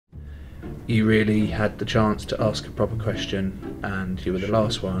you really had the chance to ask a proper question, and you were the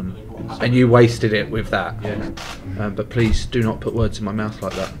last one, and you wasted it with that. Yeah. But please do not put words in my mouth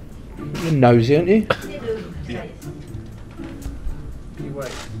like that. You're nosy, aren't you? Yeah. You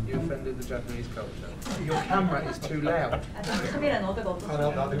wait. You offended the Japanese culture. Your camera is too loud.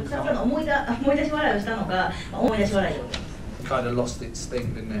 Kind of lost its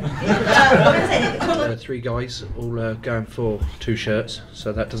thing, didn't it? Three guys all going for 2 shirts,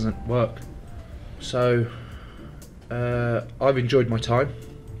 so that doesn't work. So I've enjoyed my time.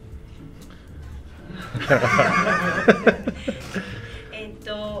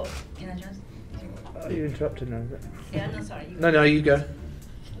 Are you interrupted now? Is it? Yeah, no, sorry. No, you go.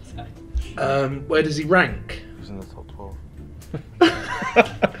 Where does he rank? He's in the top 12.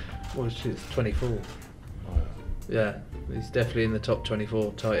 Well, she's 24. Oh, Yeah, he's definitely in the top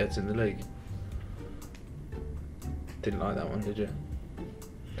 24 tight heads in the league. Didn't like that one, did you?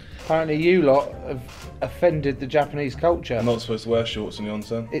 Apparently you lot have offended the Japanese culture. I'm not supposed to wear shorts in the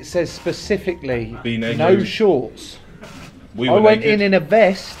onsen. It says specifically Be naked. no shorts. We I were went naked. in a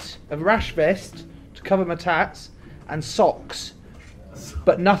vest, a rash vest, to cover my tats, and socks.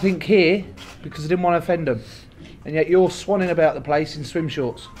 But nothing here, because I didn't want to offend them. And yet you're swanning about the place in swim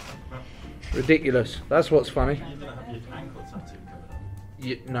shorts. Ridiculous. That's what's funny. You're going to have your ankle tattoo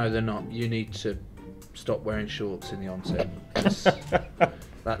covered up. No, they're not. You need to stop wearing shorts in the onsen.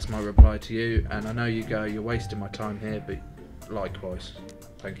 That's my reply to you. And I know you go, you're wasting my time here, but likewise.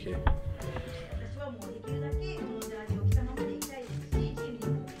 Thank you.